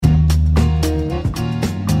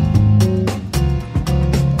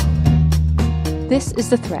This is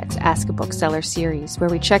the Threads Ask a Bookseller series, where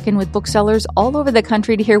we check in with booksellers all over the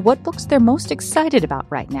country to hear what books they're most excited about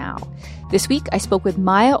right now. This week, I spoke with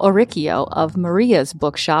Maya Oricchio of Maria's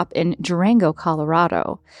Bookshop in Durango,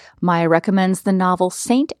 Colorado. Maya recommends the novel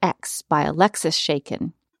Saint X by Alexis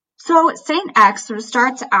Shakin. So Saint X sort of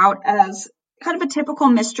starts out as kind of a typical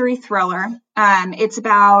mystery thriller. It's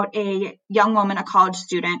about a young woman, a college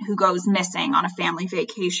student, who goes missing on a family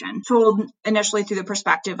vacation, told initially through the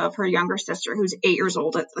perspective of her younger sister, who's 8 years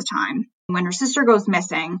old at the time. When her sister goes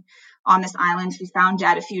missing on this island, she's found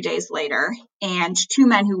dead a few days later, and two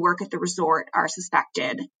men who work at the resort are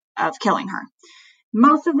suspected of killing her.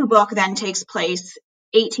 Most of the book then takes place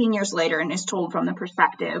 18 years later and is told from the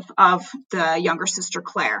perspective of the younger sister,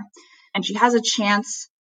 Claire. And she has a chance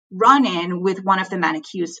run-in with one of the men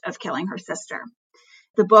accused of killing her sister.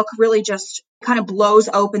 The book really just kind of blows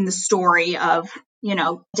open the story of,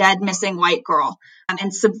 dead missing white girl,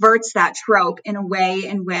 and subverts that trope in a way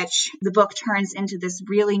in which the book turns into this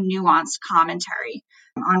really nuanced commentary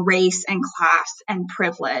on race and class and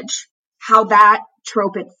privilege. How that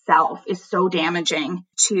trope itself is so damaging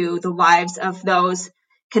to the lives of those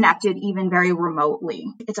connected even very remotely.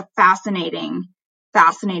 It's a fascinating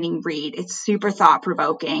read. It's super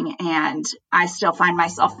thought-provoking, and I still find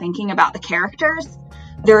myself thinking about the characters.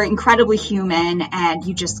 They're incredibly human, and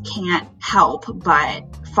you just can't help but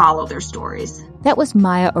follow their stories. That was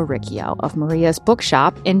Maya Oricchio of Maria's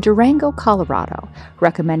Bookshop in Durango, Colorado,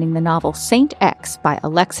 recommending the novel Saint X by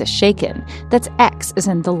Alexis Shakin. That's X as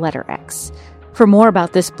in the letter X. For more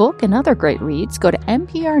about this book and other great reads, go to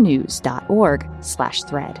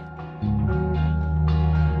nprnews.org/thread.